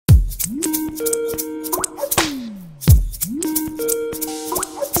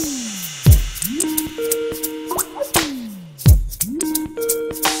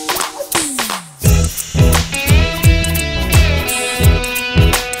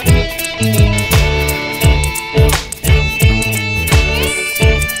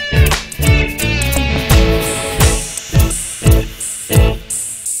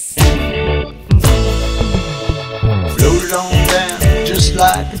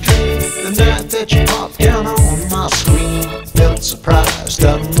train. The night that you popped down on my screen, felt surprised,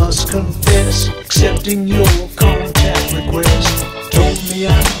 I must confess. Accepting your contact request, told me I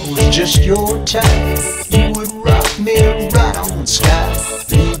was just your type. You would rock me right on sky,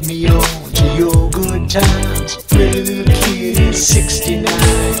 lead me on to your good times. Pretty little kitty, 69.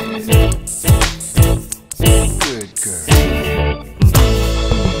 Good girl.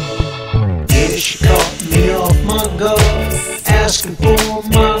 Yeah, she caught me off my guard, asking for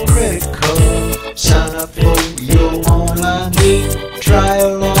my credit card. Sign up for your online date,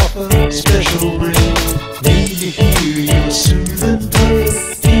 trial offer, special rate. Need to hear your soothing purr,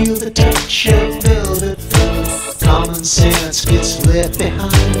 feel the touch of velvet fur. Common sense gets left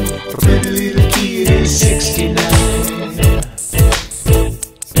behind. Pretty little kitty, 69.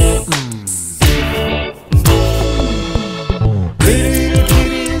 Pretty little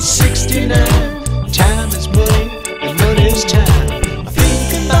kitty, 69. Time is money, and money is time. I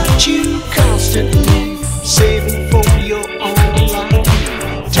think about you constantly, saving for your own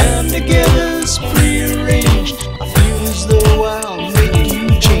life. Time together's prearranged. I feel as though I'll make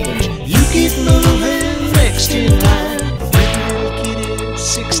you change. You keep moving next in line. Pretty little kitty,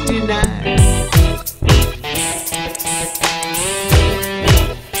 69.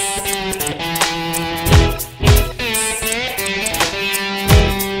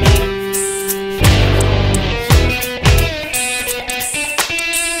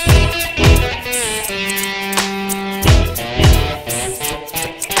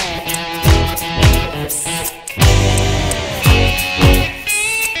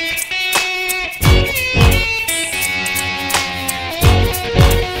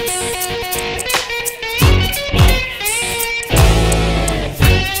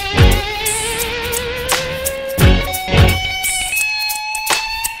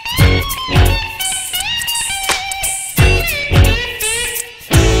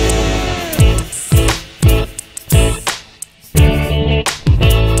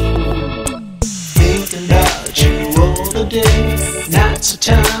 Night's the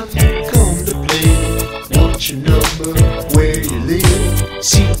time you come to play. Want your number, where you live,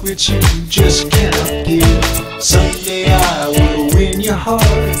 secrets you just cannot give. Someday I will win your heart.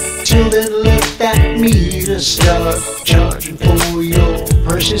 Till then let that meter start. Charging for your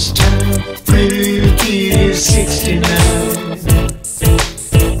precious time. Pretty little kitty, 69.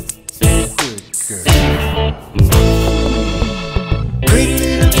 Good girl. Pretty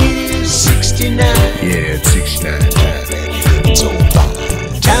little kitty, 69. Yeah, it's 69. So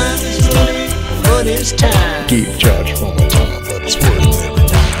fine. Time is money, money's time. Give